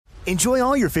Enjoy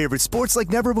all your favorite sports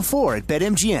like never before at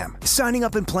BetMGM. Signing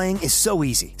up and playing is so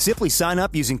easy. Simply sign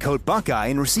up using code Buckeye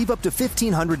and receive up to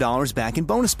 $1,500 back in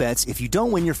bonus bets if you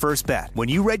don't win your first bet. When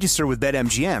you register with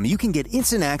BetMGM, you can get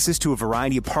instant access to a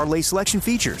variety of parlay selection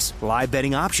features, live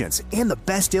betting options, and the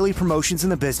best daily promotions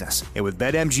in the business. And with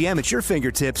BetMGM at your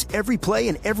fingertips, every play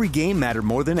and every game matter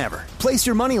more than ever. Place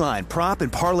your moneyline, prop,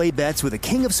 and parlay bets with the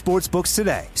king of sportsbooks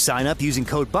today. Sign up using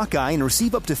code Buckeye and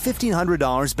receive up to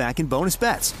 $1,500 back in bonus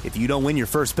bets if you don't win your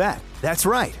first bet. That's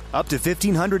right, up to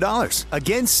 $1,500.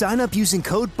 Again, sign up using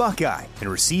code Buckeye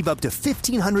and receive up to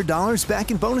 $1,500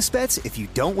 back in bonus bets if you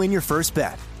don't win your first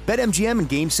bet. BetMGM and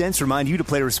GameSense remind you to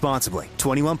play responsibly.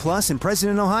 21 plus and present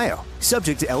in Ohio.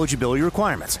 Subject to eligibility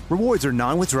requirements. Rewards are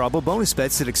non-withdrawable bonus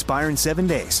bets that expire in 7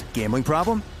 days. Gambling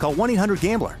problem? Call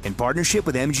 1-800-GAMBLER in partnership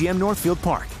with MGM Northfield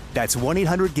Park. That's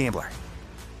 1-800-GAMBLER.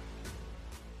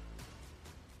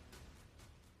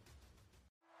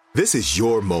 This is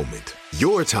your moment,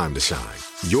 your time to shine,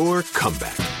 your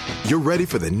comeback. You're ready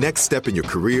for the next step in your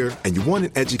career, and you want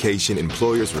an education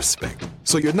employers respect.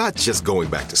 So you're not just going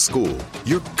back to school,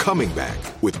 you're coming back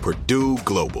with Purdue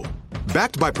Global.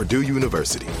 Backed by Purdue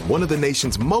University, one of the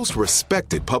nation's most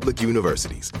respected public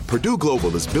universities, Purdue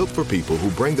Global is built for people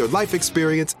who bring their life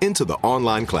experience into the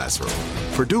online classroom.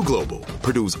 Purdue Global,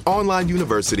 Purdue's online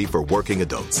university for working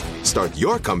adults. Start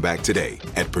your comeback today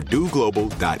at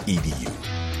purdueglobal.edu.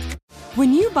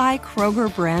 When you buy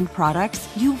Kroger brand products,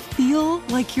 you feel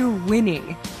like you're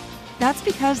winning. That's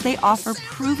because they offer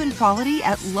proven quality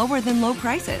at lower than low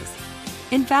prices.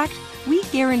 In fact, we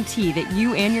guarantee that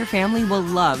you and your family will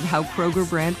love how Kroger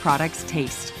brand products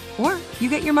taste, or you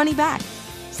get your money back.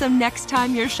 So next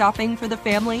time you're shopping for the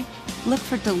family, look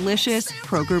for delicious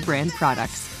Kroger brand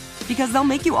products, because they'll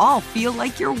make you all feel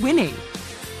like you're winning.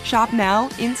 Shop now,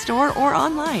 in-store, or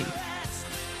online.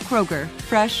 Kroger,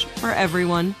 fresh for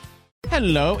everyone.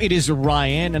 Hello, it is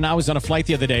Ryan, and I was on a flight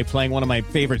the other day playing one of my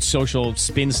favorite social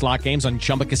spin slot games on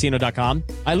ChumbaCasino.com.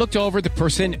 I looked over at the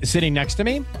person sitting next to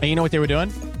me, and you know what they were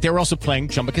doing? They were also playing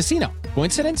Chumba Casino.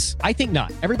 Coincidence? I think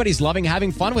not. Everybody's loving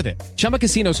having fun with it. Chumba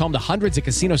Casino is home to hundreds of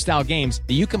casino-style games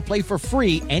that you can play for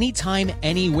free anytime,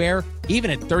 anywhere, even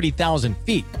at 30,000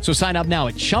 feet. So sign up now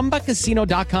at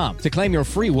ChumbaCasino.com to claim your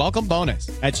free welcome bonus.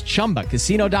 That's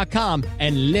ChumbaCasino.com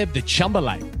and live the Chumba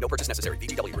life. No purchase necessary.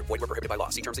 VGW. Void where prohibited by law.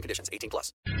 See terms and conditions. 18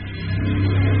 plus.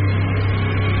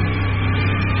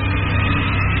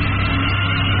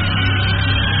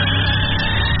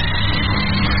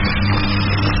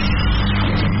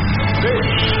 This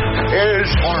is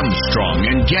Armstrong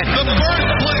and Getty, the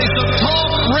birthplace of talk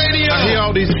radio. I hear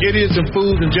all these idiots and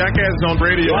fools and jackasses on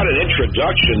radio. What an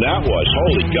introduction that was.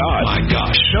 Holy God. My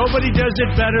gosh. Nobody does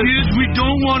it better. Kids, we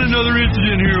don't want another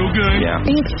incident here, okay? Yeah.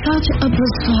 It's such a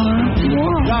bizarre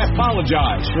world. I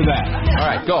apologize for that. All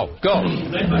right, go.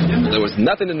 There was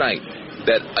nothing tonight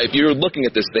that if you're looking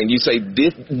at this thing, you say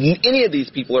any of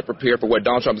these people are prepared for what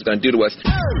Donald Trump is going to do to us.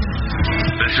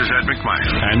 This is Ed McMahon.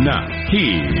 And now,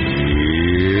 he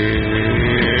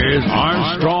is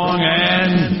Armstrong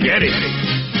and Getty.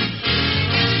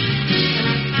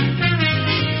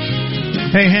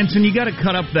 Hey, Henson, you got to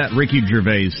cut up that Ricky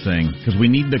Gervais thing, because we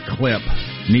need the clip.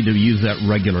 Need to use that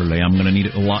regularly. I'm going to need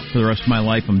it a lot for the rest of my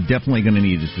life. I'm definitely going to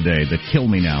need it today. The kill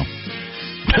me now.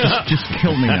 Just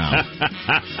kill me now.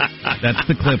 That's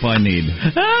the clip I need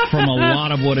from a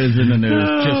lot of what is in the news.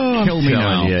 Just kill me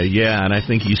now. Yeah, and I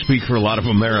think you speak for a lot of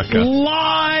America.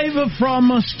 Live from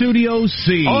Studio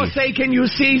C. Oh, say, can you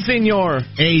see, senor?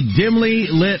 A dimly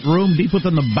lit room deep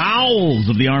within the bowels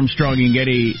of the Armstrong and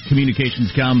Getty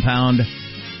Communications compound.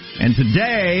 And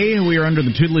today, we are under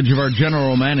the tutelage of our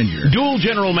general manager. Dual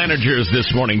general managers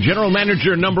this morning. General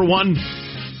manager number one.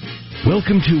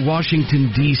 Welcome to Washington,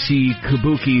 D.C.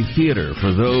 Kabuki Theater. For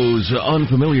those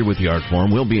unfamiliar with the art form,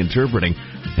 we'll be interpreting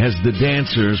as the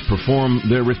dancers perform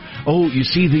their... Oh, you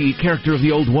see the character of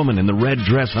the old woman in the red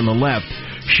dress on the left.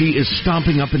 She is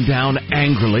stomping up and down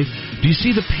angrily. Do you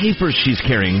see the papers she's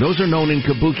carrying? Those are known in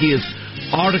Kabuki as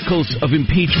articles of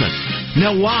impeachment.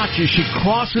 Now watch as she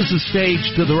crosses the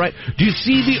stage to the right. Do you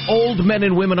see the old men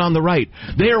and women on the right?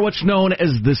 They are what's known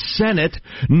as the Senate.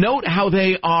 Note how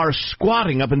they are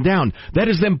squatting up and down. That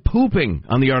is them pooping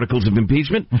on the articles of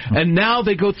impeachment. And now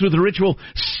they go through the ritual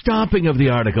stomping of the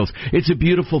articles. It's a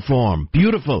beautiful form.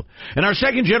 Beautiful. And our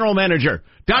second general manager,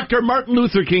 Dr. Martin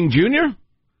Luther King Jr.,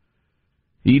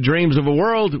 he dreams of a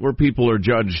world where people are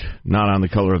judged not on the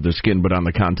color of their skin, but on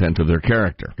the content of their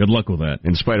character. Good luck with that.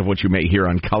 In spite of what you may hear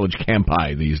on college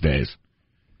campi these days.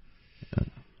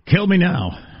 Kill me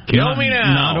now. Kill me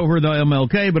now. Not over the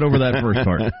MLK, but over that first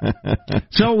part.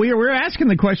 So we were asking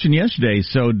the question yesterday.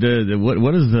 So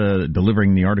what is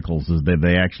delivering the articles? Is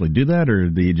they actually do that, or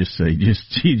do you just say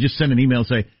you just send an email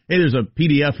say, hey, there's a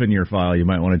PDF in your file you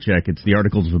might want to check. It's the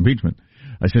articles of impeachment.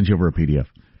 I sent you over a PDF.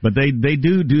 But they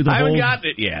do the whole... I haven't gotten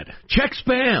it yet. Check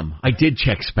spam. I did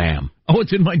check spam. Oh,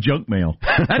 it's in my junk mail.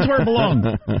 That's where it belongs.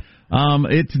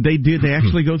 They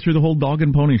actually go through the whole dog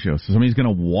and pony show. So somebody's going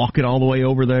to walk it all the way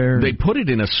over there. They put it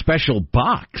in a special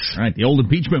box. Right, the old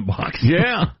impeachment box.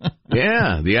 Yeah,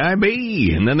 the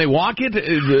IB. And then they walk it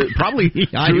probably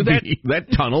through that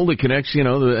tunnel that connects,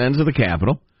 the ends of the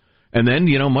Capitol. And then,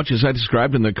 much as I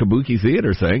described in the Kabuki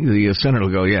Theater thing, the Senate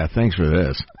will go, yeah, thanks for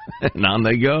this. And on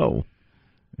they go.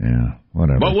 Yeah,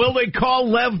 whatever. But will they call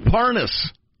Lev Parnas?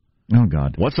 Oh,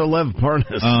 God. What's a Lev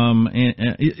Parnas?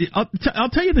 I'll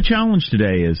tell you the challenge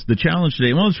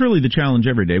today. Well, it's really the challenge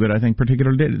every day, but I think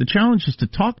particularly today, the challenge is to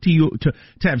talk to you, to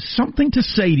have something to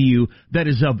say to you that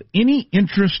is of any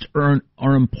interest or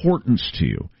importance to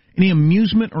you. Any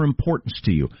amusement or importance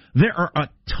to you. There are a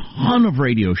ton of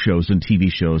radio shows and TV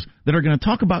shows that are going to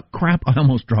talk about crap. I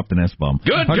almost dropped an S-bomb.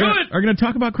 Good. Are going to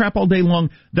talk about crap all day long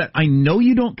that I know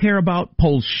you don't care about,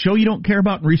 polls show you don't care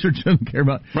about, and research doesn't care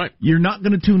about. Right. You're not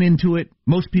going to tune into it.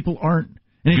 Most people aren't.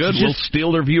 And Good. We'll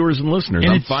steal their viewers and listeners.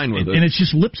 I'm fine with it. And it's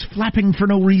just lips flapping for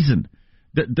no reason.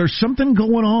 There's something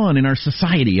going on in our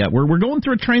society. We're going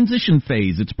through a transition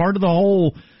phase. It's part of the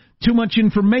whole... too much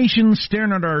information,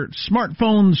 staring at our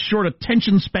smartphones, short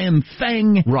attention span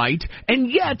thing. Right.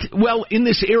 And yet, in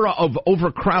this era of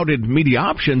overcrowded media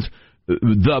options,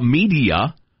 the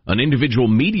media, an individual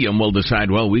medium will decide,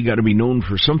 we got to be known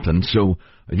for something, so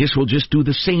I guess we'll just do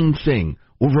the same thing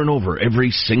over and over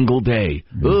every single day.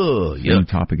 Same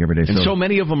topic every day. And so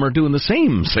many of them are doing the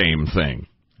same thing.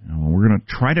 We're going to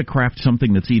try to craft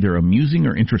something that's either amusing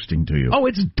or interesting to you. Oh,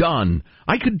 it's done.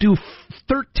 I could do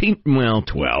 12,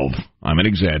 I'm an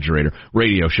exaggerator,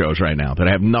 radio shows right now that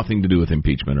have nothing to do with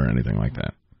impeachment or anything like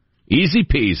that. Easy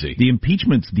peasy. The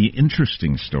impeachment's the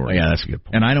interesting story. Oh, yeah, that's a good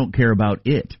point. And I don't care about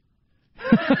it.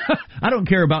 I don't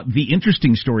care about the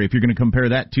interesting story if you're going to compare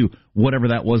that to whatever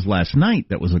that was last night.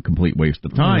 That was a complete waste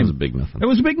of time. It was a big nothing. It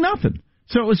was a big nothing.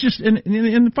 So it was just,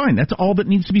 and fine, that's all that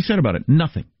needs to be said about it.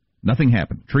 Nothing. Nothing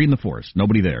happened. Tree in the forest.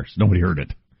 Nobody there. Nobody heard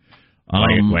it.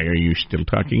 Why are you still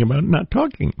talking about not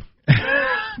talking?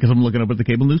 Because I'm looking up at the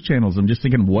cable news channels. I'm just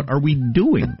thinking, what are we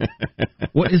doing?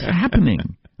 What is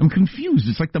happening? I'm confused.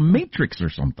 It's like the Matrix or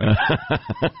something.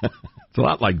 It's a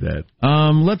lot like that.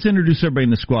 Let's introduce everybody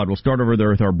in the squad. We'll start over there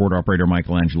with our board operator,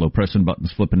 Michelangelo, pressing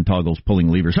buttons, flipping toggles, pulling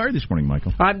levers. How are you this morning,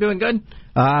 Michael? I'm doing good.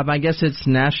 I guess it's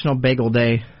National Bagel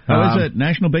Day. How is it?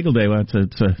 National Bagel Day. Well,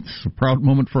 it's a proud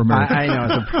moment for America. I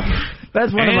know.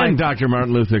 That's one and Dr.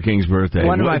 Martin Luther King's birthday.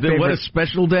 One of my favorite. What a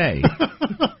special day.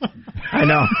 I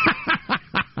know.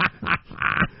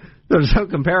 They're so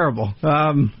comparable.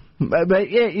 But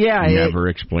yeah. Never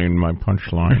explain my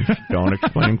punchlines. Don't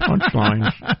explain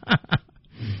punchlines.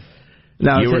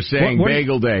 No, you were saying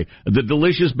Bagel Day, the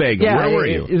delicious bagel. Yeah, where were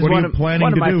you? What are you planning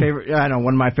to do?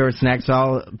 One of my favorite snacks.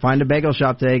 I'll find a bagel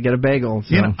shop today, get a bagel.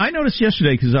 So. I noticed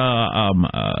yesterday because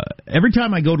every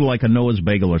time I go to like a Noah's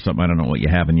Bagel or something, I don't know what you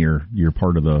have in your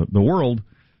part of the world.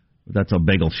 That's a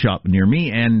bagel shop near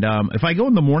me, and if I go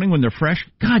in the morning when they're fresh,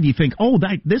 God, you think,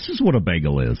 this is what a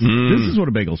bagel is. This is what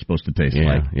a bagel's supposed to taste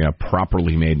like. Yeah,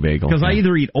 properly made bagel. Because I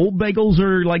either eat old bagels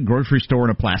or like grocery store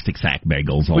in a plastic sack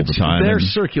bagels all the time. They're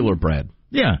circular bread.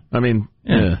 Yeah. I mean,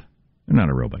 they're not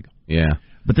a real bagel. Yeah.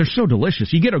 But they're so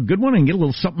delicious. You get a good one and get a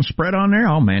little something spread on there.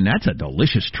 Oh, man, that's a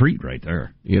delicious treat right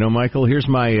there. Michael, here's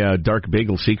my dark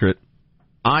bagel secret.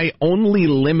 I only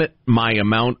limit my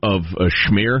amount of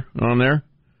schmear on there,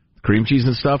 cream cheese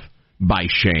and stuff, by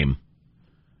shame.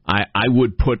 I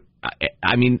would put,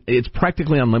 it's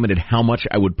practically unlimited how much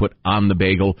I would put on the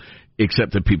bagel,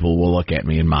 except that people will look at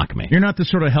me and mock me. You're not the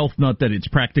sort of health nut that it's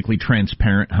practically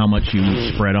transparent how much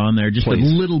you spread on there. Just Please.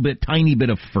 A little bit, tiny bit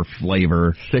for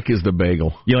flavor. Thick as the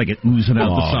bagel. You like it oozing out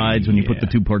the sides when you put the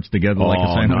two parts together like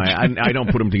a sandwich? No, I don't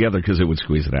put them together because it would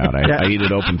squeeze it out. I eat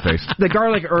it open-faced. The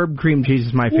garlic herb cream cheese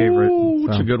is my favorite.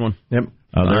 It's a good one. Yep.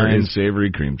 There is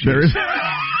savory cream cheese. There is.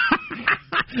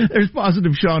 There's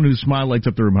Positive Sean, whose smile lights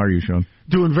up the room. How are you, Sean?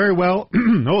 Doing very well.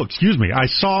 Oh, excuse me. I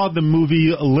saw the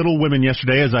movie Little Women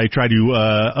yesterday as I try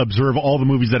to observe all the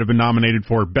movies that have been nominated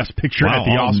for Best Picture at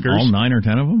the Oscars. All 9 or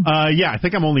 10 of them? Yeah, I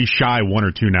think I'm only shy 1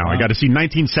 or 2 now. Wow. I got to see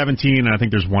 1917, and I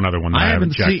think there's one other one that I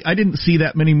haven't checked. I didn't see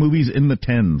that many movies in the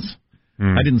 10s.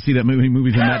 I didn't see that many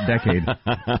movies in that decade.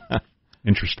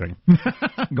 Interesting.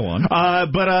 Go on.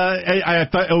 But I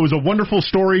thought it was a wonderful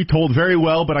story, told very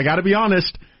well, but I got to be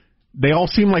honest, they all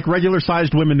seem like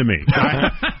regular-sized women to me.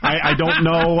 I I don't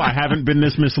know. I haven't been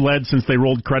this misled since they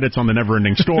rolled credits on the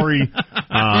Neverending Story.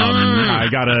 I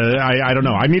don't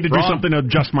know. I need to do something to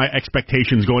adjust my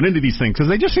expectations going into these things because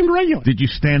they just seemed regular. Did you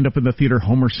stand up in the theater,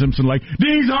 Homer Simpson, like,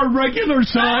 these are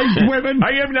regular-sized women?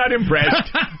 I am not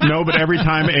impressed. No, but every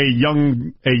time a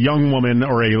young woman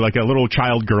or a little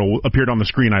child girl appeared on the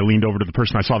screen, I leaned over to the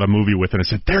person I saw the movie with and I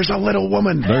said, "There's a little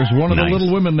woman." There's one of the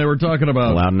little women they were talking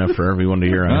about. Loud enough for everyone to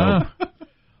hear, I hope.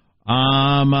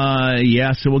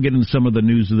 So we'll get into some of the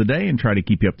news of the day and try to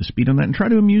keep you up to speed on that and try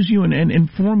to amuse you and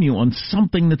inform you on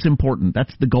something that's important.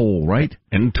 That's the goal, right?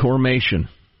 Information.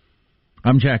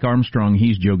 I'm Jack Armstrong.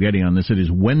 He's Joe Getty on this. It is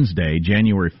Wednesday,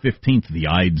 January 15th, the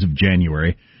Ides of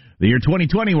January. The year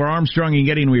 2020, we're Armstrong and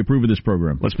Getty, and we approve of this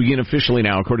program. Let's begin officially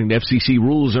now. According to FCC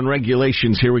rules and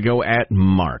regulations, here we go at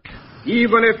Mark.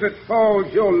 Even if it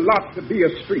falls your lot to be a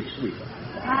street sweeper.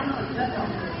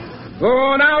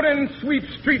 Going out and sweep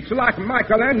streets like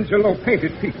Michelangelo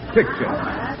painted pictures.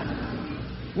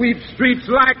 Sweep streets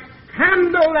like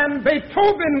Handel and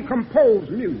Beethoven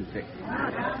composed music.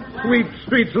 Sweep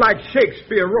streets like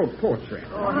Shakespeare wrote poetry.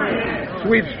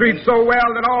 Sweep streets so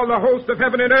well that all the host of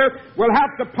heaven and earth will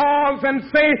have to pause and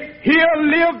say, "Here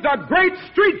lived a great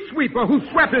street sweeper who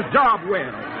swept his job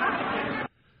well."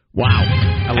 Wow.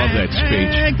 I love that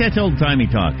speech. That's old-timey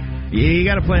talk. You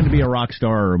got to plan to be a rock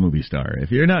star or a movie star.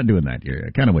 If you're not doing that, you're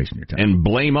kind of wasting your time. And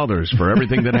blame others for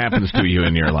everything that happens to you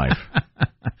in your life.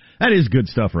 That is good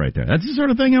stuff right there. That's the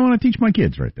sort of thing I want to teach my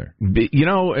kids right there. You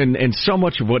know, and so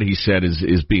much of what he said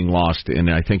is being lost, and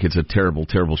I think it's a terrible,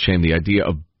 terrible shame. The idea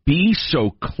of be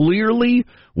so clearly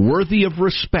worthy of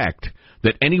respect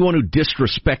that anyone who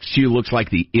disrespects you looks like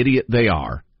the idiot they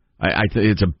are.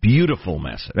 It's a beautiful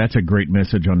message. That's a great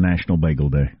message on National Bagel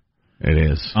Day. It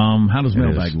is. How does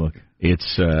Mailbag look?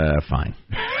 It's fine.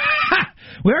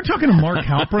 We are talking to Mark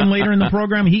Halperin later in the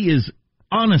program. He is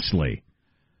honestly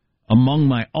among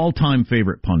my all-time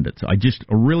favorite pundits. I just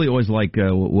really always like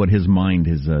what his mind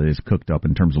is cooked up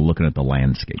in terms of looking at the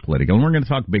landscape political. And we're going to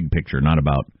talk big picture, not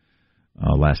about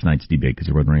last night's debate because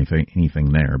there wasn't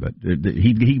anything there. But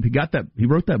he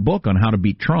wrote that book on how to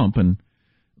beat Trump, and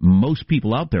most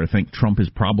people out there think Trump is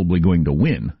probably going to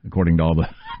win, according to all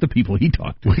the people he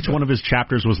talked to. Which one of his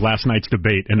chapters was last night's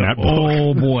debate in that book?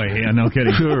 Oh, boy. Yeah, no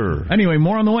kidding. Sure. Anyway,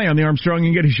 more on the way on the Armstrong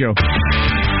and Getty Show.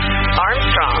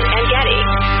 Armstrong and Getty.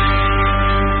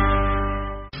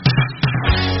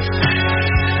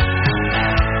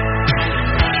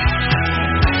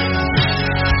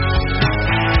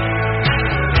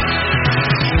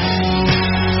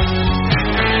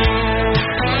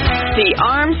 The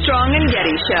Armstrong and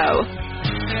Getty Show.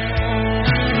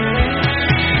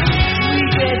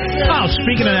 Oh,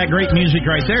 speaking of that great music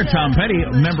right there, Tom Petty,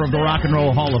 a member of the Rock and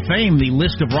Roll Hall of Fame. The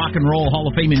list of Rock and Roll Hall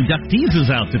of Fame inductees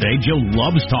is out today. Joe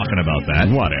loves talking about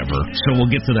that. Whatever. So we'll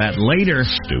get to that later.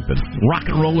 Stupid. Rock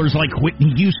and rollers like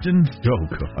Whitney Houston. Oh,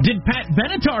 God. Did Pat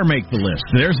Benatar make the list?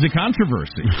 There's the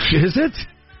controversy. Is it?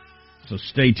 So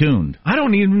stay tuned. I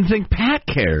don't even think Pat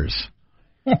cares.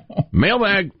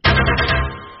 Mailbag.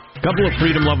 Couple of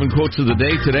freedom-loving quotes of the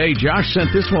day today. Josh sent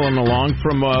this one along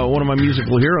from one of my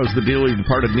musical heroes, the dearly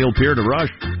departed Neil Peart of Rush.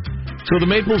 So the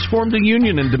Maples formed a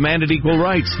union and demanded equal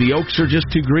rights. The Oaks are just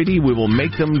too greedy. We will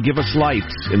make them give us lights.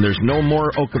 And there's no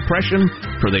more oak oppression,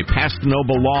 for they passed a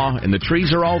noble law, and the trees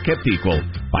are all kept equal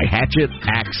by hatchet,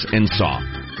 axe, and saw.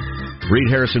 Read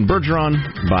Harrison Bergeron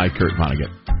by Kurt Vonnegut.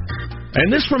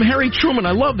 And this from Harry Truman.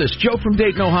 I love this. Joe from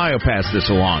Dayton, Ohio passed this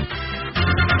along.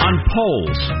 On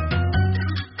polls.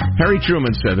 Harry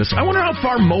Truman said this. I wonder how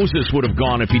far Moses would have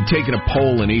gone if he'd taken a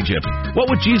poll in Egypt. What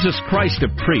would Jesus Christ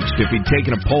have preached if he'd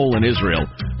taken a poll in Israel?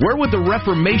 Where would the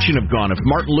Reformation have gone if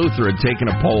Martin Luther had taken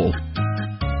a poll?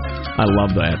 I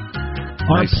love that.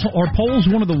 Are polls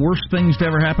one of the worst things to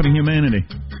ever happen to humanity?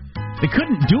 They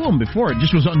couldn't do them before. It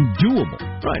just was undoable.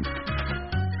 Right.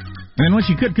 Unless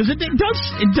you could, because it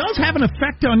does have an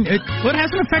effect on it. Well, it has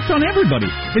an effect on everybody.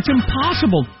 It's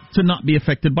impossible to not be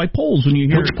affected by polls when you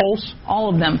hear which polls?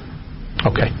 All of them.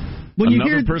 Okay. When Another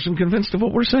you hear person convinced of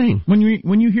what we're saying. When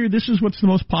you hear this is what's the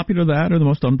most popular that or the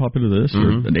most unpopular this,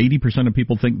 or 80% of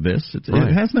people think this,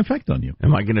 it has an effect on you.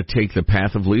 Am I going to take the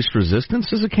path of least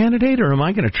resistance as a candidate, or am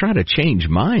I going to try to change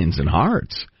minds and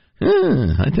hearts?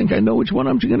 I think I know which one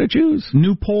I'm going to choose.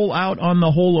 New poll out on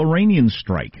the whole Iranian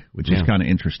strike, which is kind of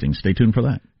interesting. Stay tuned for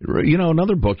that. You know,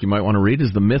 another book you might want to read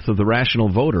is The Myth of the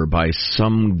Rational Voter by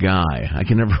some guy. I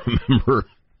can never remember.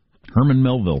 Herman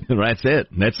Melville. That's it.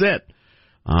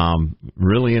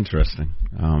 Really interesting.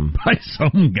 By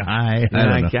some guy.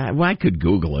 I could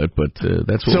Google it, but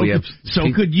that's what we have. So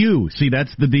could you. See,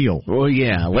 that's the deal. Well,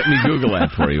 yeah, let me Google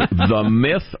that for you. The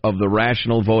myth of the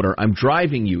rational voter. I'm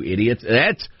driving you, idiots.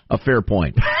 That's a fair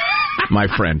point, my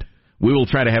friend. We will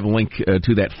try to have a link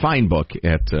to that fine book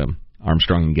at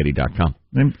ArmstrongandGetty.com.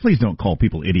 And please don't call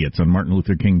people idiots on Martin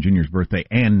Luther King Jr.'s birthday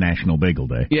and National Bagel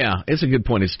Day. Yeah, it's a good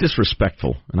point. It's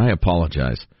disrespectful, and I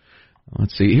apologize.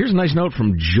 Let's see. Here's a nice note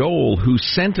from Joel, who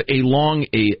sent along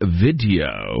a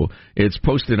video. It's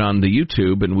posted on the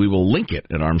YouTube, and we will link it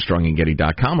at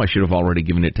ArmstrongandGetty.com. I should have already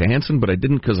given it to Hanson, but I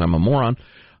didn't because I'm a moron.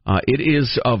 It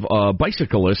is of a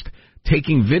bicyclist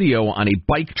taking video on a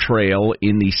bike trail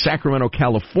in the Sacramento,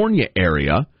 California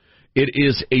area. It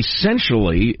is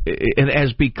essentially, it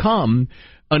has become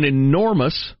an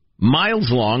enormous,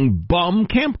 miles-long bum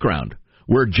campground,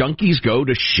 where junkies go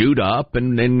to shoot up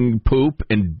and poop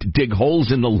and dig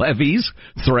holes in the levees,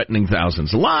 threatening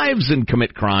thousands of lives and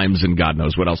commit crimes and God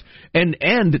knows what else. And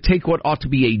take what ought to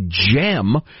be a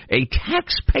gem, a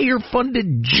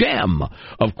taxpayer-funded gem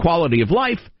of quality of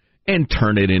life, and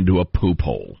turn it into a poop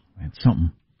hole. That's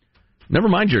something. Never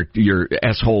mind your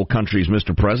S-hole countries,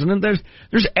 Mr. President.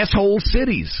 There's S-hole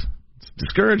cities. It's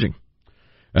discouraging.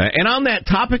 And on that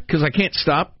topic, because I can't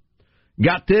stop,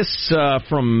 got this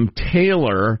from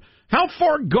Taylor. How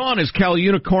far gone is Cal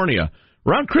Unicornia?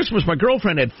 Around Christmas, my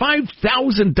girlfriend had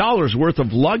 $5,000 worth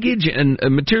of luggage and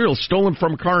materials stolen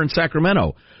from a car in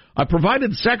Sacramento. I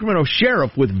provided the Sacramento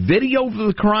sheriff with video of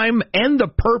the crime and the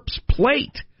perp's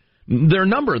plate. Their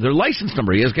number, their license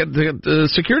number. He has got the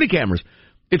security cameras.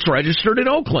 It's registered in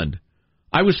Oakland.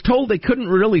 I was told they couldn't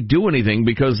really do anything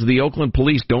because the Oakland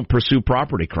police don't pursue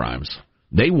property crimes.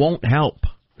 They won't help.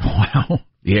 Wow.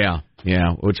 Yeah.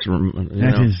 Which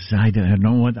is, I don't even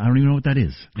know what that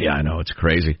is. Yeah, I know, it's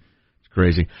crazy. It's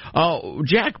crazy.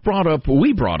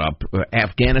 We brought up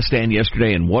Afghanistan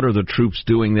yesterday, and what are the troops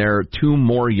doing there? 2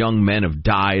 more young men have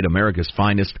died, America's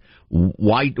finest.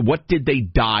 What did they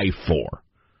die for?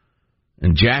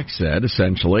 And Jack said,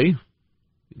 essentially,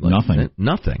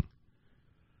 nothing.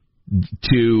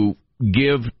 To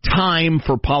give time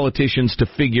for politicians to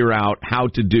figure out how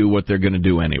to do what they're going to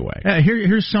do anyway.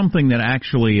 Here's something that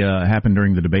actually happened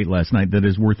during the debate last night that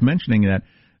is worth mentioning. That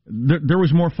there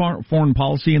was more foreign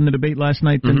policy in the debate last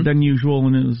night than usual,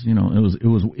 and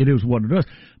it is what it is.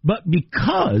 But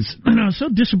because, and I was so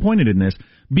disappointed in this,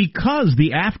 because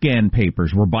the Afghan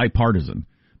papers were bipartisan,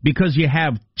 because you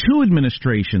have 2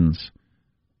 administrations,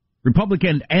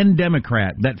 Republican and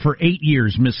Democrat, that for 8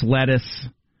 years misled us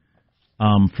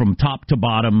from top to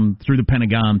bottom, through the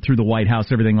Pentagon, through the White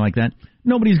House, everything like that.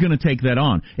 Nobody's going to take that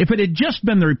on. If it had just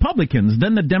been the Republicans,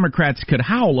 then the Democrats could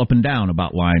howl up and down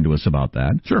about lying to us about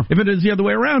that. Sure. If it is the other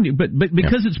way around, but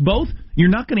because it's both, you're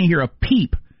not going to hear a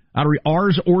peep out of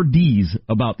R's or D's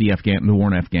about the war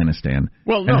in Afghanistan.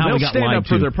 Well, no, they'll stand up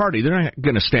for their party. They're not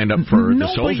going to stand up for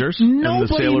the soldiers and the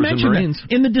sailors and Marines.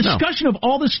 In the discussion of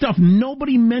all this stuff,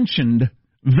 nobody mentioned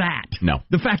that. No.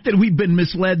 The fact that we've been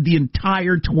misled the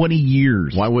entire 20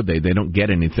 years. Why would they? They don't get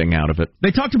anything out of it.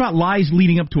 They talked about lies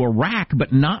leading up to Iraq,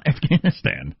 but not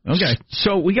Afghanistan. Okay.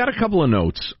 So we got a couple of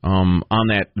notes on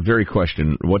that very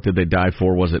question. What did they die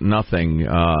for? Was it nothing?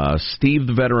 Steve,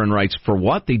 the veteran, writes, for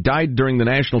what? They died during the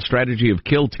national strategy of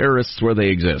kill terrorists where they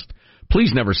exist.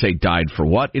 Please never say died for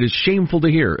what. It is shameful to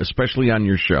hear, especially on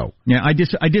your show. Yeah,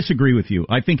 I disagree with you.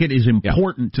 I think it is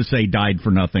important to say died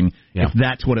for nothing if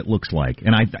that's what it looks like,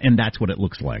 and that's what it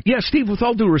looks like. Yeah, Steve, with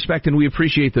all due respect, and we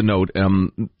appreciate the note,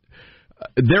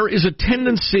 there is a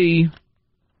tendency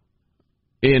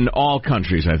in all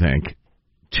countries, I think,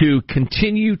 to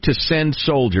continue to send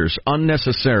soldiers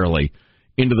unnecessarily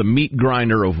into the meat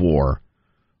grinder of war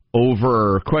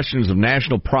over questions of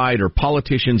national pride or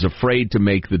politicians afraid to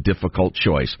make the difficult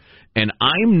choice. And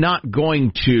I'm not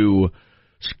going to,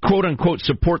 quote-unquote,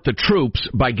 support the troops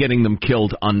by getting them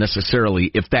killed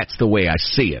unnecessarily if that's the way I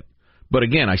see it. But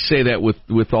again, I say that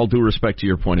with all due respect to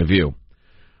your point of view.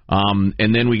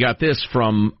 And then we got this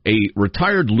from a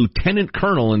retired lieutenant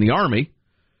colonel in the Army.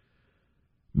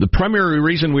 The primary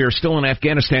reason we are still in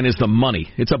Afghanistan is the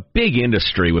money. It's a big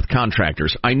industry with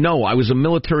contractors. I know. I was a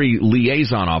military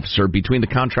liaison officer between the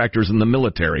contractors and the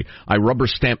military. I rubber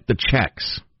stamped the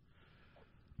checks.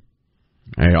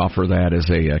 I offer that as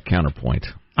a counterpoint.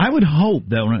 I would hope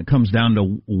that when it comes down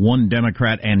to one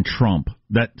Democrat and Trump,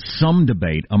 that some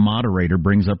debate, a moderator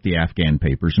brings up the Afghan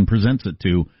papers and presents it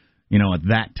to, at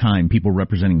that time, people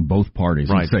representing both parties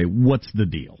and say, what's the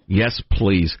deal? Yes,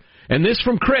 please. And this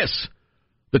from Chris.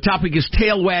 The topic is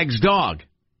tail wags dog.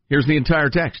 Here's the entire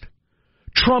text.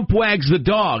 Trump wags the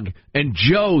dog, and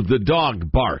Joe the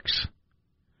dog barks.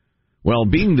 Well,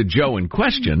 being the Joe in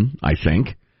question, I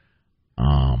think,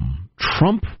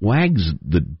 Trump wags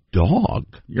the dog.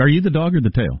 Are you the dog or the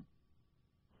tail?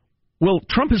 Well,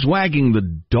 Trump is wagging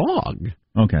the dog.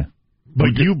 Okay.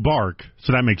 But you bark,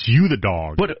 so that makes you the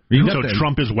dog. But so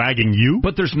Trump is wagging you?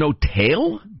 But there's no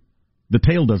tail? The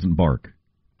tail doesn't bark.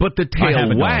 But the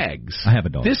tail wags. I have a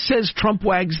dog. This says Trump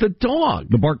wags the dog.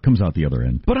 The bark comes out the other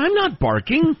end. But I'm not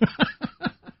barking.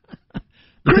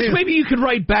 Chris, maybe you could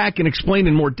write back and explain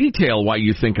in more detail why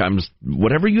you think I'm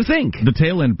whatever you think. The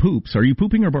tail end poops. Are you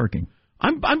pooping or barking?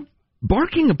 I'm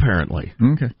barking, apparently.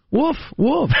 Okay. Woof,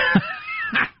 woof.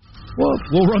 Well,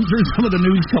 we'll run through some of the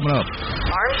news coming up.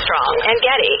 Armstrong and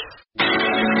Getty.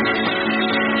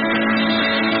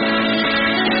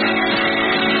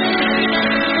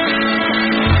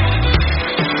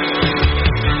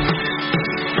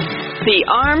 The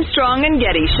Armstrong and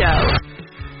Getty Show.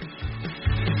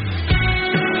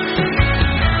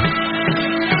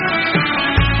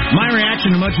 My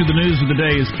reaction to much of the news of the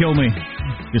day is kill me.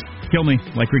 Just kill me,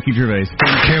 like Ricky Gervais.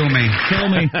 Kill me. Kill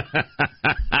me.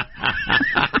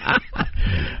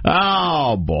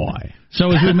 Oh, boy. So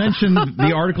as we mentioned,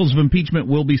 the articles of impeachment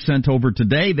will be sent over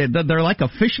today. They're like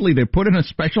officially, they're put in a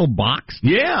special box.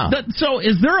 Yeah. So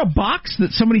is there a box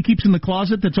that somebody keeps in the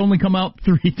closet that's only come out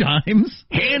 3 times?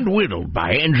 Hand-whittled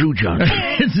by Andrew Johnson.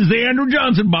 This is the Andrew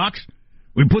Johnson box.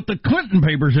 We put the Clinton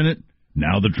papers in it.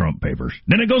 Now the Trump papers.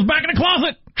 Then it goes back in the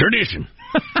closet. Tradition.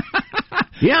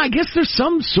 Yeah, I guess there's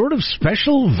some sort of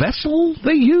special vessel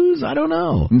they use. I don't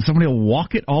know. And somebody will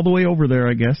walk it all the way over there,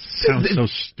 I guess. Sounds so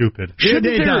stupid. Shouldn't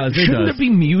there be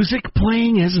music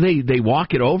playing as they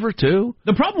walk it over, too?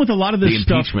 The problem with a lot of this stuff...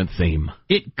 The impeachment theme.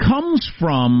 It comes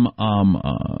from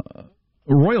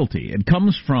royalty. It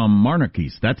comes from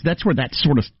monarchies. That's where that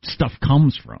sort of stuff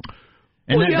comes from.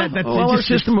 And our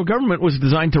system of government was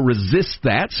designed to resist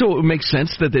that, so it makes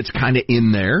sense that it's kind of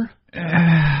in there.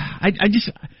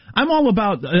 I'm all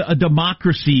about a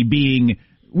democracy being,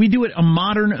 we do it a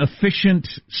modern, efficient,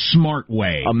 smart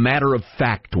way. A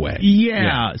matter-of-fact way.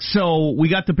 Yeah, so we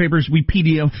got the papers, we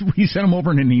PDF, we sent them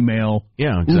over in an email.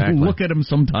 Yeah, exactly. We'll look at them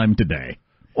sometime today.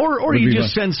 Or you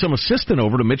just send some assistant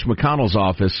over to Mitch McConnell's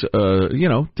office,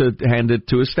 to hand it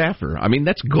to his staffer. I mean,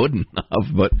 that's good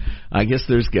enough, but I guess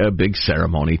there's a big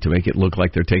ceremony to make it look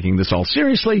like they're taking this all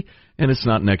seriously, and it's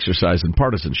not an exercise in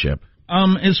partisanship.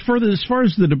 As far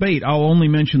as the debate, I'll only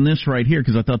mention this right here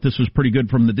because I thought this was pretty good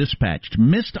from the Dispatch.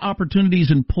 Missed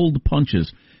opportunities and pulled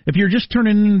punches. If you're just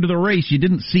turning into the race, you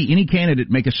didn't see any candidate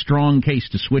make a strong case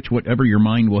to switch whatever your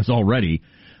mind was already.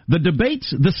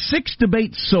 The 6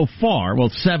 debates so far,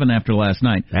 7 after last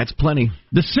night. That's plenty.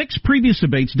 The 6 previous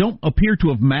debates don't appear to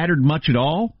have mattered much at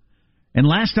all. And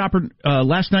last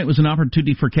night was an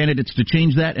opportunity for candidates to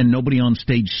change that, and nobody on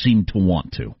stage seemed to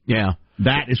want to. Yeah.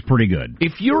 That is pretty good.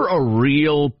 If you're a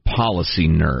real policy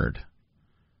nerd,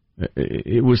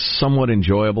 it was somewhat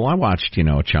enjoyable. I watched,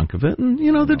 a chunk of it. And,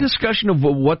 the discussion of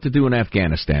what to do in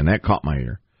Afghanistan, that caught my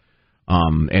ear.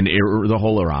 And the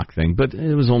whole Iraq thing, but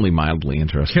it was only mildly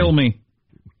interesting. Kill me.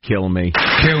 Kill me.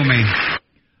 Kill me.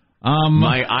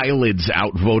 My eyelids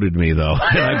outvoted me, though,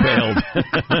 and I bailed.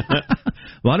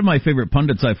 A lot of my favorite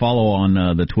pundits I follow on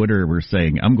the Twitter were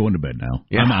saying, I'm going to bed now.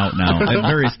 Yeah. I'm out now,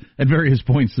 at various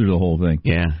points through the whole thing.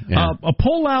 Yeah. A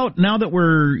poll out, now that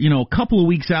we're, a couple of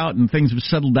weeks out and things have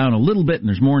settled down a little bit and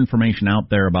there's more information out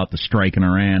there about the strike in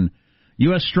Iran.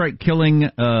 U.S. strike killing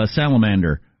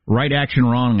Salamander. Right action,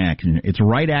 wrong action. It's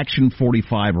right action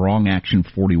 45, wrong action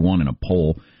 41 in a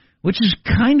poll, which is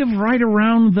kind of right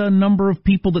around the number of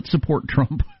people that support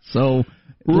Trump. So,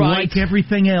 like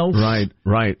everything else.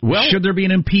 Right. Well, should there be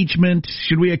an impeachment?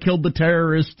 Should we have killed the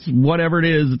terrorists? Whatever it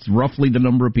is, it's roughly the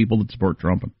number of people that support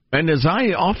Trump. And as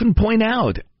I often point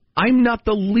out, I'm not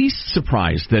the least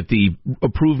surprised that the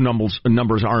approved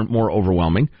numbers aren't more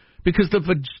overwhelming because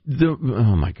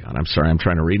oh my God, I'm sorry, I'm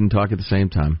trying to read and talk at the same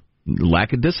time.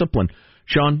 Lack of discipline.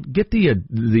 Sean, get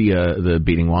the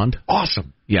beating wand.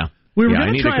 Awesome. Yeah.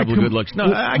 I need a couple of good looks. No,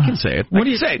 I can say it. Let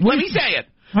me say it. Let me say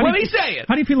it.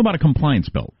 How do you feel about a compliance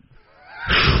belt?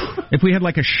 If we had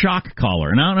like a shock collar,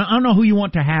 and I don't know who you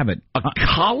want to have it. A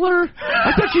collar?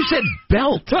 I thought you said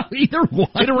belt. Either one.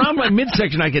 And around my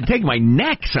midsection I could take. My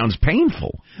neck sounds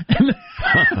painful. Then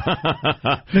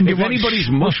if anybody's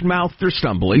mush-mouthed or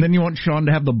stumbling. And then you want Sean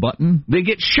to have the button? They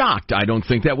get shocked. I don't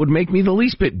think that would make me the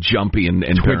least bit jumpy and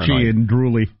twitchy paranoid. And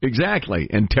drooly. Exactly.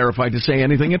 And terrified to say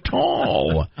anything at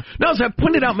all. Now, as I've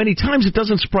pointed out many times, it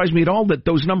doesn't surprise me at all that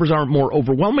those numbers aren't more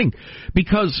overwhelming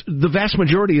because the vast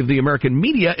majority of the American American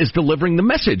media is delivering the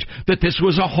message that this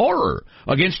was a horror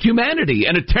against humanity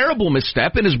and a terrible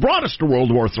misstep and has brought us to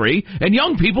World War III. And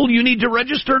young people, you need to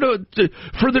register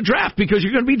for the draft because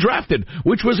you're going to be drafted,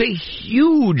 which was a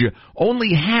huge,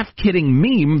 only half-kidding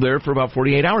meme there for about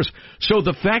 48 hours. So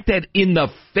the fact that in the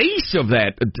face of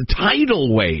that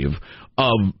tidal wave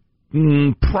of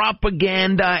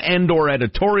propaganda and or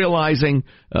editorializing,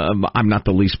 I'm not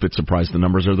the least bit surprised the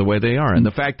numbers are the way they are. And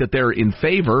the fact that they're in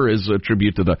favor is a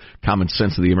tribute to the common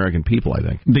sense of the American people, I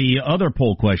think. The other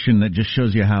poll question that just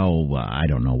shows you how, I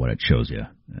don't know what it shows you,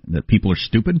 that people are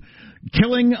stupid.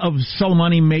 Killing of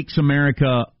Soleimani makes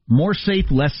America more safe,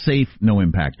 less safe, no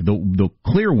impact. The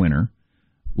clear winner,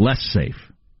 less safe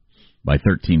by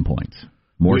 13 points.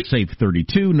 More safe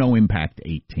 32, no impact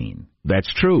 18.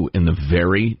 That's true in the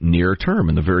very near term,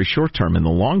 in the very short term. In the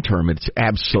long term, it's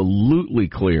absolutely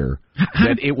clear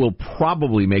that it will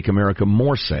probably make America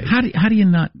more safe. How are you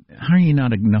not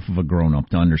enough of a grown-up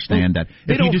to understand that?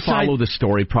 They don't follow the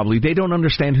story, probably. They don't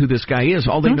understand who this guy is.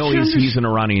 All they know is he's an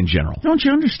Iranian general. Don't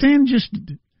you understand just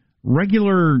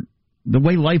regular, the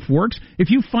way life works?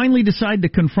 If you finally decide to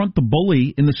confront the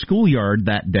bully in the schoolyard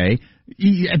that day,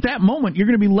 at that moment, you're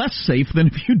going to be less safe than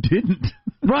if you didn't.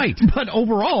 Right. But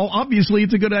overall, obviously,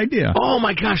 it's a good idea. Oh,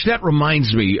 my gosh, that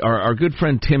reminds me. Our good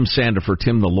friend Tim Sandifer,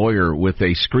 Tim the lawyer, with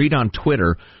a screed on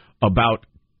Twitter about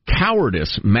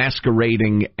cowardice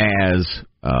masquerading as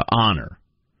honor.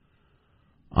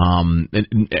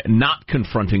 Not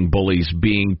confronting bullies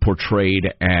being portrayed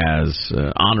as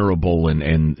honorable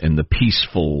and the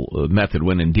peaceful method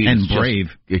when indeed and it's brave.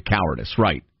 Just cowardice.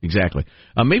 Right, exactly.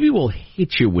 Maybe we'll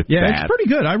hit you with that. Yeah, it's pretty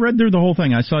good. I read through the whole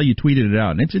thing. I saw you tweeted it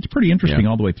out, and it's pretty interesting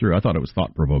all the way through. I thought it was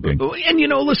thought-provoking.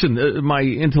 And, listen, my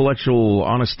intellectual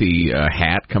honesty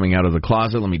hat coming out of the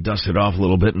closet, let me dust it off a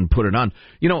little bit and put it on.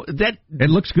 That it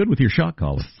looks good with your shock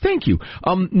collar. Thank you.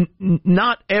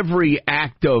 Not every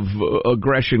act of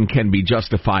aggression can be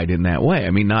justified in that way.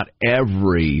 I mean, not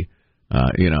every,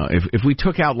 if we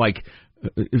took out,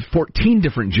 14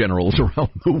 different generals around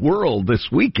the world this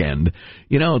weekend,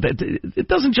 that it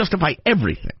doesn't justify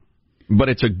everything. But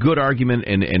it's a good argument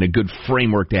and a good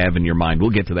framework to have in your mind. We'll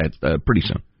get to that pretty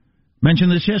soon.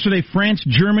 Mentioned this yesterday. France,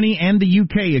 Germany, and the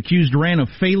UK accused Iran of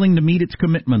failing to meet its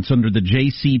commitments under the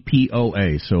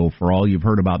JCPOA. So for all you've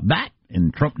heard about that,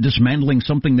 and Trump dismantling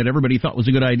something that everybody thought was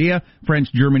a good idea,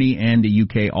 France, Germany, and the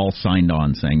UK all signed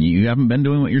on, saying you haven't been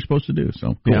doing what you're supposed to do.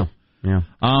 So cool. Yeah.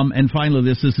 And finally,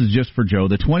 this is just for Joe.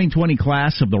 The 2020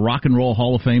 class of the Rock and Roll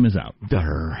Hall of Fame is out.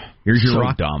 Here's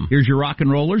your dumb. Here's your rock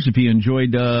and rollers. If you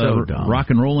enjoyed rock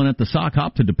and rolling at the sock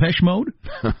hop to Depeche Mode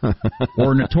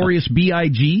or Notorious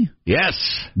B.I.G. Yes.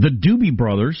 The Doobie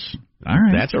Brothers. All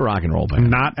right. That's a rock and roll band.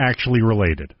 Not actually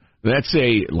related. That's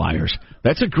liars.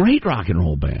 That's a great rock and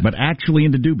roll band. But actually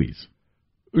into doobies.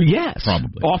 Yes.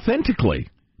 Probably. Authentically.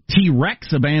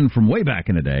 T-Rex, a band from way back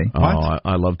in the day. What? Oh,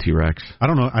 I love T-Rex. I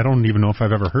don't know. I don't even know if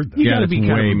I've ever heard that. You got to be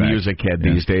kind of a music head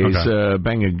these days.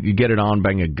 Okay. You Get It On,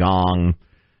 Bang a Gong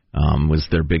was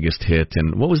their biggest hit.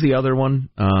 And what was the other one?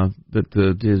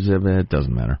 It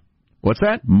doesn't matter. What's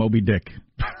that? Moby Dick.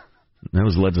 That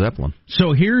was Led Zeppelin.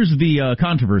 So here's the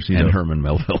controversy. And Herman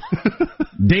Melville.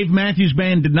 Dave Matthews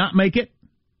Band did not make it.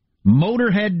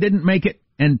 Motorhead didn't make it.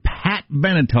 And Pat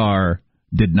Benatar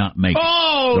did not make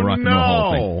the Rock and Roll Hall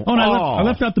of Fame. Oh, and I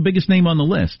left out the biggest name on the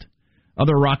list.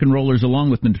 Other rock and rollers,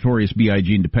 along with Notorious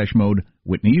B.I.G. and Depeche Mode,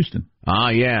 Whitney Houston. Ah,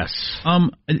 yes.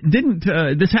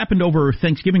 This happened over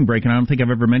Thanksgiving break, and I don't think I've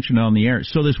ever mentioned it on the air.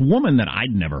 So this woman that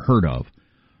I'd never heard of,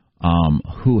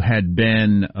 who had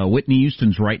been Whitney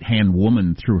Houston's right-hand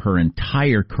woman through her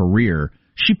entire career,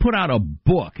 she put out a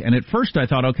book, and at first I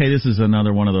thought, okay, this is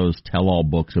another one of those tell-all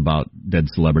books about dead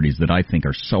celebrities that I think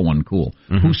are so uncool.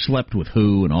 Mm-hmm. Who slept with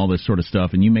who and all this sort of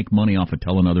stuff, and you make money off of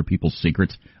telling other people's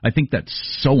secrets. I think that's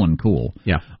so uncool.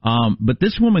 Yeah. But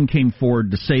this woman came forward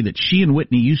to say that she and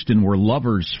Whitney Houston were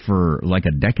lovers for like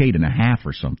a decade and a half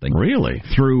or something. Really?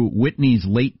 Through Whitney's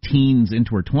late teens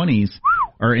into her 20s,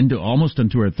 or almost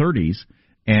into her 30s,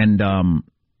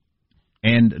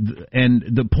 And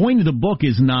the point of the book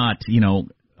is not,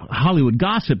 Hollywood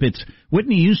gossip. It's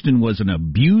Whitney Houston was an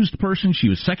abused person. She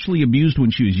was sexually abused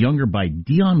when she was younger by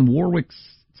Dionne Warwick,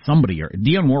 somebody. Or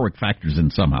Dionne Warwick factors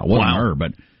in somehow. It wasn't her,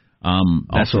 but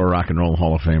also a Rock and Roll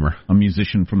Hall of Famer, a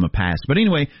musician from the past. But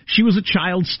anyway, she was a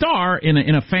child star in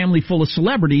a family full of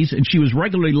celebrities, and she was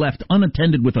regularly left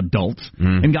unattended with adults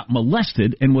and got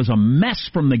molested and was a mess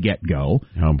from the get-go.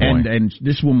 Oh, boy. And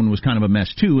this woman was kind of a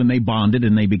mess, too, and they bonded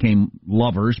and they became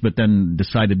lovers, but then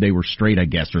decided they were straight, I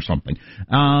guess, or something,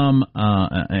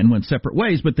 and went separate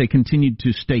ways, but they continued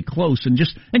to stay close. And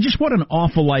just what an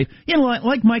awful life.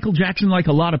 Like Michael Jackson, like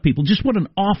a lot of people, just what an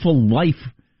awful life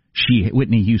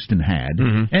Whitney Houston had,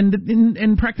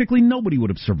 and practically nobody would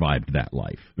have survived that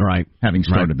life, right? Having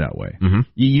started that way. Mm-hmm.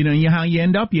 You know how you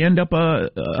end up. You end up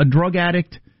a drug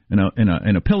addict, and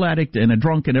a pill addict, and a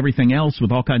drunk, and everything else,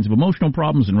 with all kinds of emotional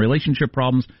problems and relationship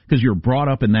problems because you're brought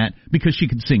up in that because she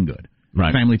could sing good.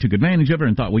 Right. Family took advantage of her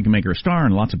and thought we can make her a star,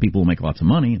 and lots of people will make lots of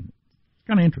money. It's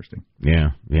kind of interesting.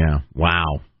 Yeah.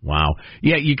 Wow.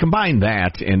 Yeah, you combine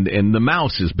that, and the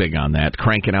Mouse is big on that,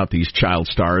 cranking out these child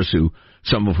stars who,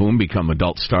 some of whom become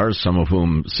adult stars, some of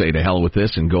whom say to hell with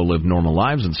this and go live normal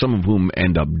lives, and some of whom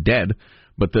end up dead.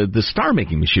 But the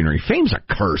star-making machinery, fame's a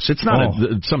curse. It's not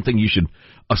something you should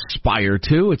aspire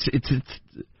to.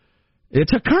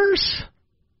 It's a curse.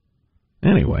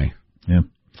 Anyway. Yeah.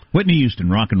 Whitney Houston,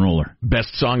 rock and roller.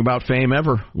 Best song about fame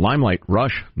ever. Limelight,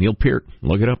 Rush, Neil Peart.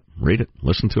 Look it up, read it,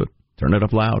 listen to it, turn it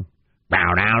up loud.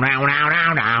 Bow, down, down, down,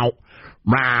 down,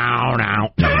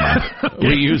 down, down.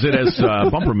 We use it as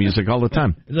bumper music all the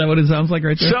time. Is that what it sounds like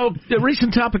right there? So, the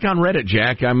recent topic on Reddit,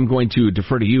 Jack, I'm going to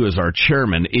defer to you as our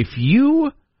chairman.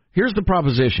 Here's the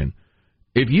proposition.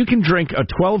 If you can drink a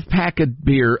 12-pack of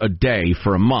beer a day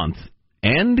for a month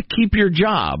and keep your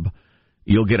job,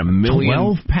 you'll get $1 million.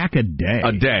 12-pack a day?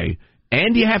 A day.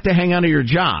 And you have to hang on to your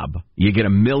job. You get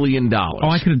 $1 million. Oh,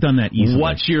 I could have done that easily.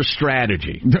 What's your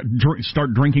strategy?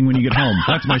 Start drinking when you get home.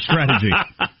 That's my strategy.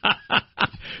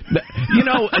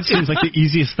 It seems like the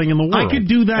easiest thing in the world. I could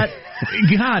do that.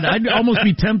 God, I'd almost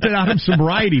be tempted out of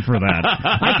sobriety for that.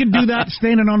 I could do that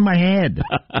standing on my head.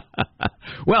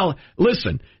 Well,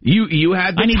 listen, you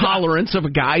had the tolerance of a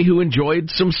guy who enjoyed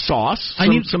some sauce,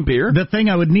 some beer. The thing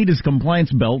I would need is a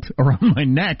compliance belt around my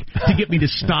neck to get me to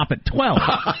stop at 12.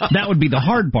 That would be the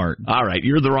hard part. All right,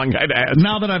 you're the wrong guy to ask.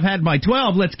 Now that I've had my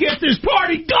 12, let's get this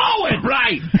party going.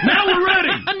 Right. Now we're ready.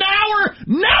 Now we're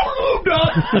moved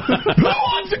up. Who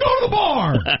wants to go to the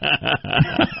bar?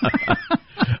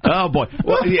 Oh, boy.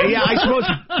 Well, yeah, I suppose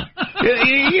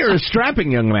you're a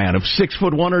strapping young man of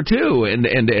 6'1" or 2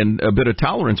 and a bit of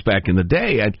tolerance back in the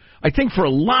day. I think for a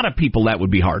lot of people that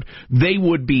would be hard. They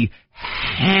would be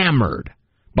hammered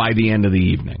by the end of the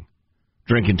evening,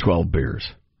 drinking 12 beers.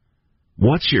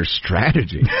 What's your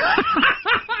strategy?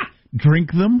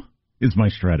 Drink them is my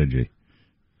strategy.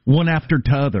 One after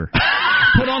t'other.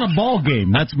 Put on a ball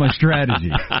game. That's my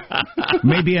strategy.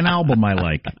 Maybe an album I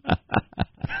like.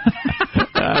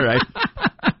 All right.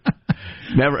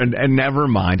 Never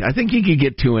mind. I think you could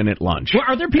get 2 in at lunch. Well,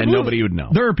 are there people and nobody would know.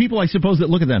 There are people, I suppose, that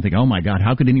look at that and think, "Oh my God,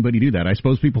 how could anybody do that?" I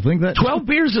suppose people think that 12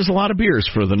 beers is a lot of beers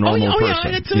for the normal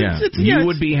person. You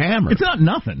would be hammered. It's not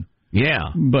nothing.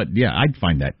 Yeah, but yeah, I'd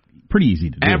find that pretty easy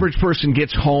to do. Average person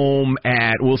gets home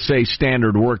at, we'll say,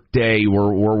 standard work day.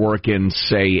 We're working,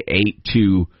 say, 8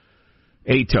 to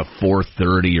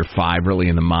 4:30 or 5, really,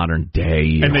 in the modern day.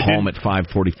 You're home at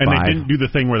 5:45. And they didn't do the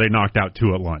thing where they knocked out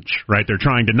 2 at lunch, right? They're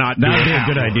trying to not do That'd be a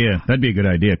good idea. That'd be a good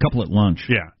idea. A couple at lunch.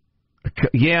 Yeah.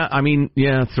 Yeah, I mean,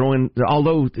 throw in,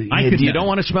 although you don't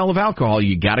want to smell of alcohol,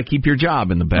 you got to keep your job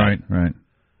in the bag. Right.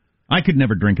 I could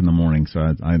never drink in the morning, so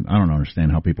I don't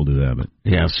understand how people do that. But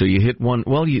yeah, so you hit one.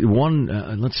 Well,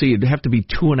 let's see, it'd have to be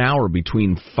 2 an hour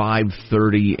between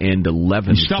 5:30 and 11:30.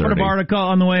 You stop at a bar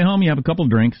on the way home. You have a couple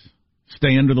of drinks,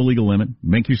 stay under the legal limit,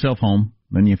 make yourself home,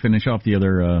 then you finish off the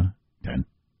other 10.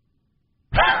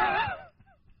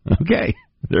 Okay,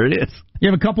 there it is. You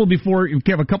have a couple before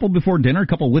dinner, a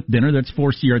couple with dinner. That's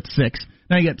 4. So you're at 6.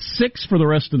 Now you got 6 for the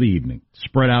rest of the evening,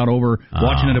 spread out over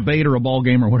watching a debate or a ball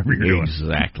game or whatever you're doing.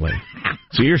 Exactly.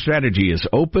 So your strategy is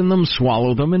open them,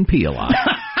 swallow them, and pee a lot.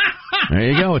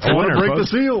 There you go. It's a winner, break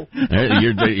folks. the seal.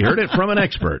 You heard it from an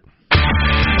expert.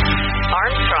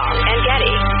 Armstrong and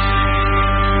Getty.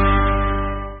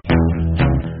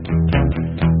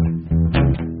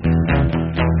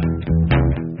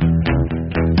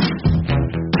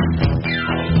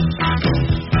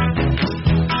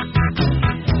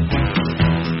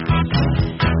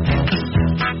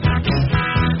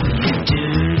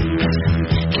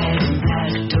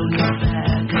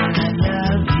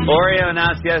 Oreo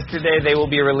announced yesterday they will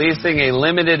be releasing a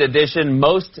limited edition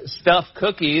Most Stuff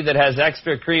cookie that has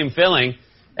extra cream filling.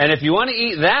 And if you want to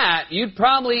eat that, you'd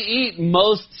probably eat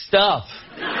most stuff.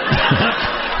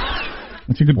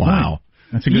 That's a good point.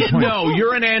 That's a good point. No,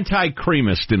 you're an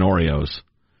anti-creamist in Oreos.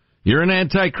 You're an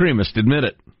anti-creamist, admit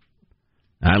it.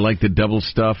 I like the double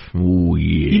stuff. Ooh,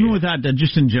 yeah. Even with that,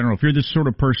 just in general, if you're the sort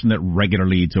of person that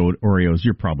regularly eats Oreos,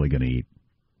 you're probably going to eat.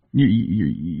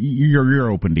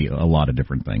 you're open to a lot of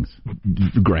different things.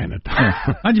 Granted.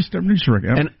 Yeah. I'm just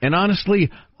and honestly,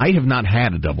 I have not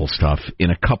had a double stuff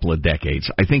in a couple of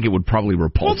decades. I think it would probably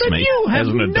repulse me as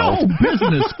an adult. No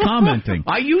business commenting.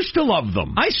 I used to love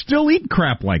them. I still eat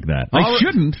crap like that. I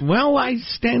shouldn't. Well, I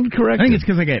stand corrected. I think it's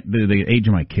because I get the age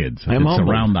of my kids. I'm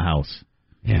around the house.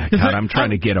 Yeah, God, I'm trying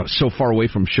to get so far away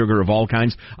from sugar of all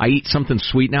kinds. I eat something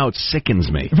sweet now, it sickens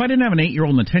me. If I didn't have an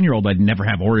 8-year-old and a 10-year-old, I'd never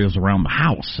have Oreos around the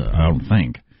house, I don't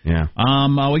think. Yeah.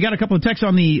 We got a couple of texts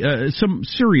on the some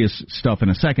serious stuff in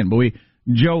a second, but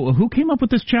Joe, who came up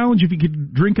with this challenge? If you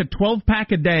could drink a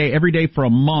 12-pack a day every day for a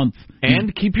month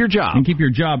and keep your job.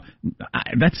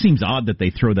 That seems odd that they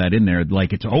throw that in there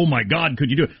like it's, oh my God, could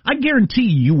you do it? I guarantee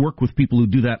you work with people who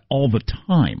do that all the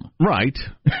time. Right.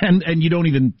 And you don't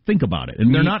even think about it.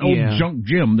 And they're not old junk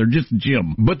Jim, they're just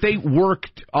Jim. But they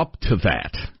worked up to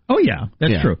that. Oh, yeah,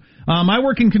 that's true. I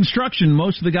work in construction.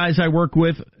 Most of the guys I work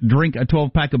with drink a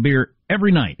 12-pack of beer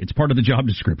every night. It's part of the job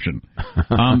description.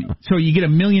 So you get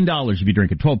 $1 million if you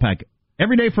drink a 12-pack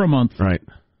every day for a month. Right.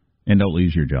 And don't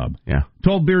lose your job. Yeah.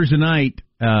 12 beers a night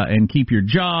and keep your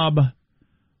job.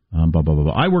 Blah, blah, blah,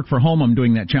 blah. I work for home. I'm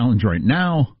doing that challenge right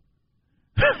now,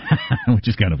 which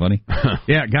is kind of funny.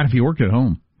 Yeah, God, if you worked at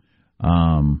home.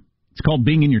 It's called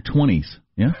being in your 20s.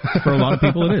 Yeah, for a lot of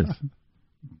people it is.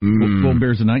 12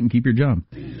 beers a night and keep your job.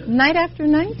 Night after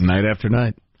night? Night after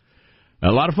night.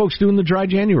 A lot of folks doing the dry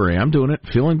January. I'm doing it.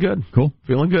 Feeling good. Cool.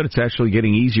 Feeling good. It's actually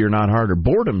getting easier, not harder.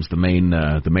 Boredom's the main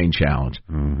challenge.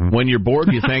 Mm-hmm. When you're bored,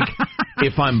 you think,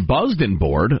 if I'm buzzed and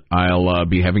bored, I'll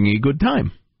be having a good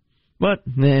time. But,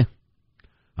 I'm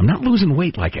not losing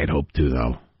weight like I'd hoped to,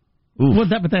 though. Oof. Well,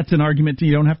 but that's an argument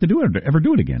you don't have to ever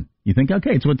do it again. You think,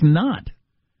 okay, so it's not.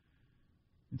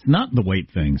 It's not the weight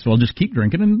thing, so I'll just keep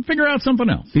drinking and figure out something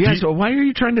else. Yeah, so why are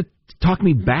you trying to talk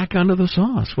me back onto the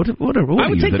sauce? What are I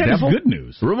would you, take the that devil? as good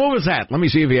news. Remove his hat. Let me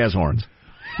see if he has horns.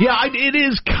 Yeah, it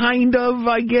is kind of,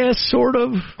 I guess, sort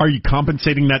of. Are you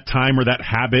compensating that time or that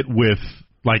habit with,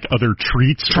 like, other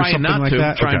treats or something like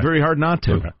that? Trying very hard not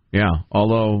to. Okay. Yeah,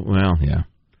 although, well, yeah.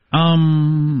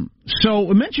 So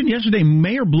I mentioned yesterday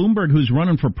Mayor Bloomberg, who's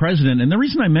running for president, and the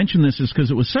reason I mention this is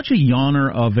because it was such a yawner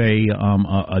of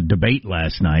a debate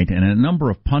last night, and a number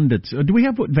of pundits. Do we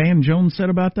have what Van Jones said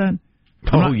about that?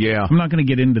 Yeah. I'm not going to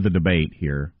get into the debate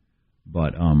here,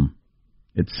 but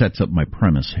it sets up my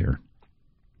premise here.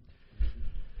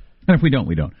 And if we don't,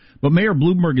 we don't. But Mayor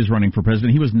Bloomberg is running for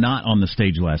president. He was not on the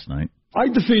stage last night. I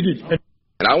defeated.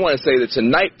 And I want to say that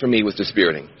tonight for me was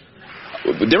dispiriting.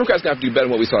 The Democrats going to have to do better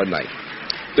than what we saw tonight.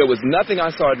 There was nothing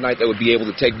I saw tonight that would be able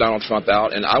to take Donald Trump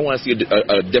out, and I want to see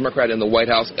a Democrat in the White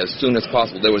House as soon as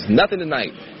possible. There was nothing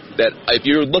tonight that, if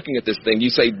you're looking at this thing,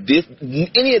 you say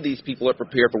any of these people are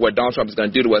prepared for what Donald Trump is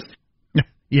going to do to us.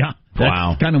 Yeah,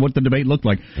 that's kind of what the debate looked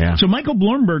like. Yeah. So Michael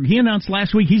Bloomberg, he announced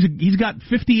last week he's got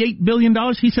 $58 billion.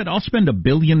 He said, I'll spend $1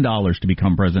 billion to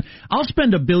become president. I'll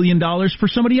spend $1 billion for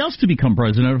somebody else to become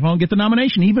president if I don't get the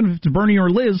nomination, even if it's Bernie or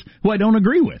Liz, who I don't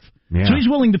agree with. Yeah. So he's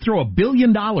willing to throw $1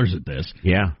 billion at this.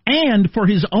 Yeah. And for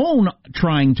his own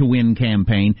trying to win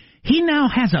campaign, he now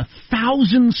has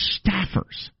 1,000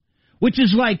 staffers, which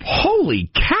is like,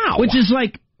 holy cow, which is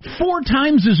like 4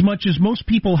 times as much as most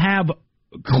people have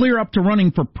clear up to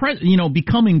running for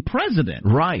becoming president.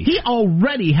 Right. He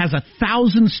already has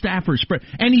 1,000 staffers spread,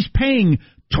 and he's paying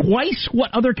twice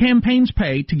what other campaigns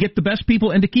pay to get the best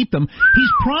people and to keep them. He's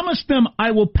promised them,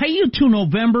 I will pay you to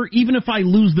November even if I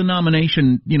lose the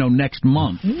nomination, next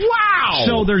month. Wow!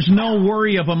 So there's no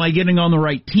worry of am I getting on the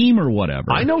right team or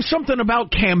whatever. I know something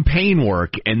about campaign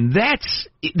work, and that's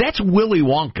Willy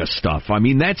Wonka stuff. I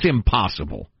mean, that's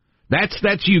impossible.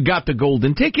 That's you got the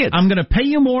golden ticket. I'm going to pay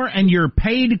you more, and you're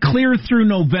paid clear through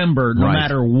November no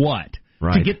matter what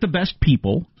to get the best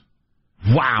people.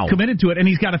 Wow. Committed to it, and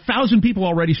he's got 1,000 people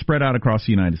already spread out across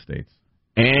the United States.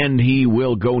 And he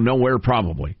will go nowhere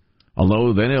probably.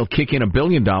 Although then he'll kick in $1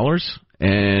 billion,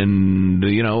 and,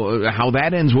 how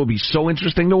that ends will be so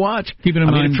interesting to watch. Keeping in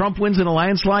mind, if Trump wins in a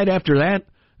landslide after that,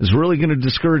 is really going to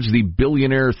discourage the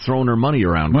billionaire throwing their money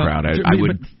around crowd, I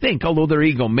would think, although they're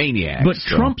egomaniacs. But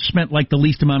Trump spent like the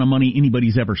least amount of money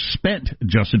anybody's ever spent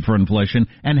adjusted for inflation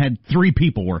and had 3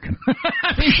 people working.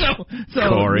 so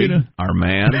Corey, our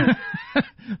man.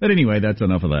 But anyway, that's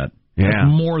enough of that. Yeah.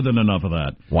 That's more than enough of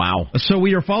that. Wow. So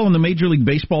we are following the Major League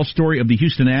Baseball story of the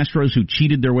Houston Astros who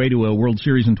cheated their way to a World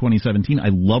Series in 2017. I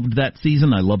loved that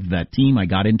season. I loved that team. I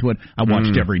got into it. I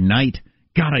watched every night.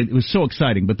 God, it was so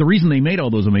exciting. But the reason they made all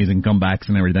those amazing comebacks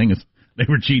and everything is they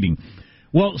were cheating.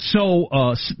 Well, so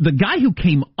the guy who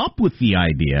came up with the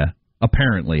idea,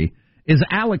 apparently, is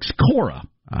Alex Cora.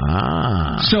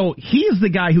 So he is the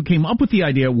guy who came up with the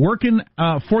idea, working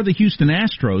for the Houston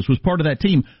Astros, was part of that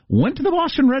team, went to the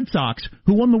Boston Red Sox,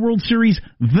 who won the World Series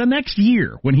the next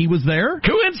year when he was there.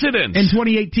 Coincidence! In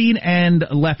 2018, and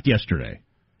left yesterday.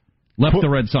 Left the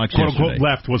Red Sox yesterday. Quote, unquote,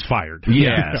 left was fired.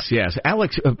 Yes.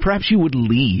 Alex, perhaps you would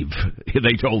leave,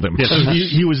 they told him. Yes,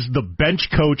 he was the bench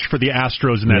coach for the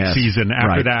Astros in that season.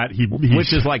 After that,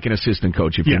 which is like an assistant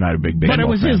coach if you're not a big baseball fan. But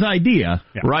it was his idea.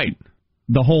 Yeah. Right.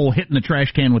 The whole hitting the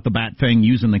trash can with the bat thing,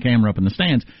 using the camera up in the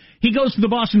stands. He goes to the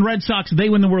Boston Red Sox. They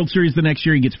win the World Series the next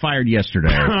year. He gets fired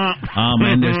yesterday.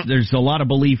 And there's a lot of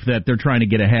belief that they're trying to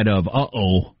get ahead of,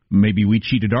 maybe we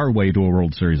cheated our way to a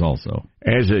World Series also.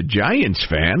 As a Giants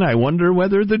fan, I wonder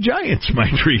whether the Giants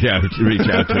might reach out to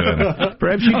him.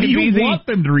 Perhaps you could want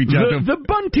them to reach out to him. The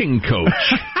bunting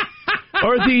coach.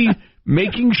 Or the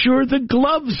making sure the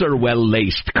gloves are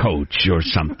well-laced coach or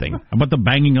something. How about the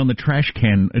banging on the trash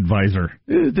can advisor?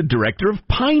 The director of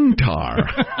Pine Tar.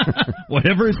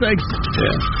 Whatever it takes.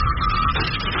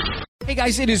 Hey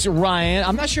guys, it is Ryan.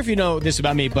 I'm not sure if you know this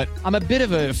about me, but I'm a bit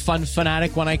of a fun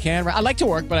fanatic when I can. I like to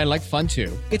work, but I like fun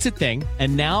too. It's a thing.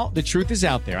 And now the truth is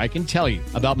out there. I can tell you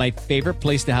about my favorite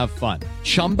place to have fun.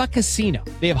 Chumba Casino.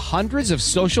 They have hundreds of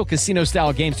social casino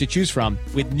style games to choose from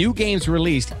with new games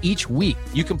released each week.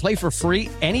 You can play for free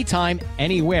anytime,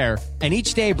 anywhere. And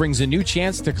each day brings a new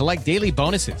chance to collect daily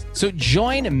bonuses. So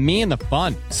join me in the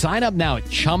fun. Sign up now at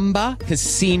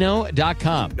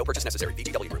ChumbaCasino.com. No purchase necessary.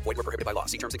 VGW Group. Void where prohibited by law.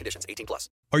 See terms and conditions. 18+.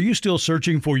 Are you still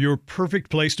searching for your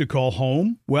perfect place to call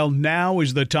home? Well, now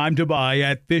is the time to buy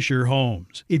at Fisher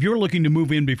Homes. If you're looking to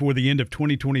move in before the end of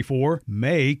 2024,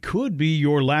 May could be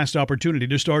your last opportunity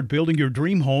to start building your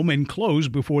dream home and close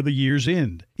before the year's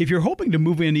end. If you're hoping to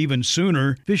move in even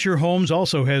sooner, Fisher Homes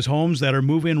also has homes that are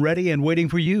move-in ready and waiting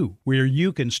for you, where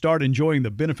you can start enjoying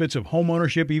the benefits of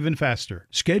homeownership even faster.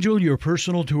 Schedule your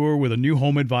personal tour with a new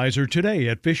home advisor today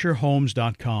at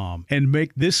FisherHomes.com and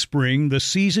make this spring the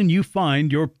season you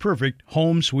find your perfect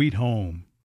home sweet home.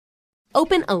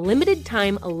 Open a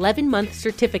limited-time 11-month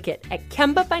certificate at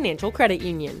Kemba Financial Credit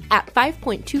Union. At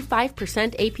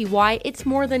 5.25% APY, it's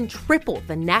more than triple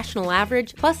the national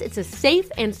average, plus it's a safe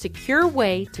and secure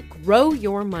way to grow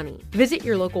your money. Visit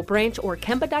your local branch or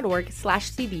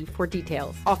kemba.org/CD for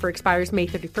details. Offer expires May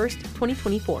 31st,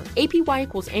 2024. APY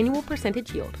equals annual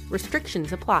percentage yield.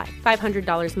 Restrictions apply.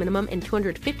 $500 minimum and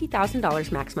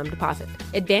 $250,000 maximum deposit.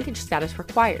 Advantage status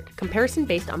required. Comparison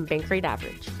based on bank rate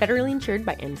average. Federally insured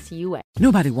by NCUA.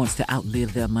 Nobody wants to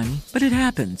outlive their money, but it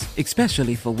happens,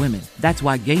 especially for women. That's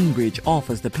why Gainbridge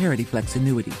offers the Parity Flex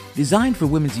annuity, designed for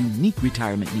women's unique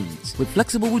retirement needs, with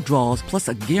flexible withdrawals plus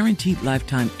a guaranteed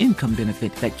lifetime income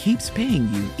benefit that keeps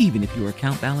paying you even if your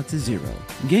account balance is zero.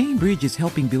 Gainbridge is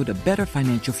helping build a better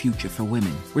financial future for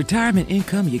women. Retirement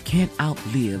income you can't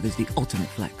outlive is the ultimate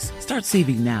flex. Start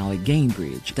saving now at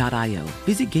Gainbridge.io.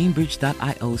 Visit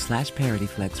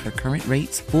Gainbridge.io/ParityFlex for current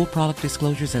rates, full product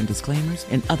disclosures and disclaimers,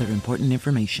 and other important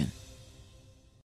information.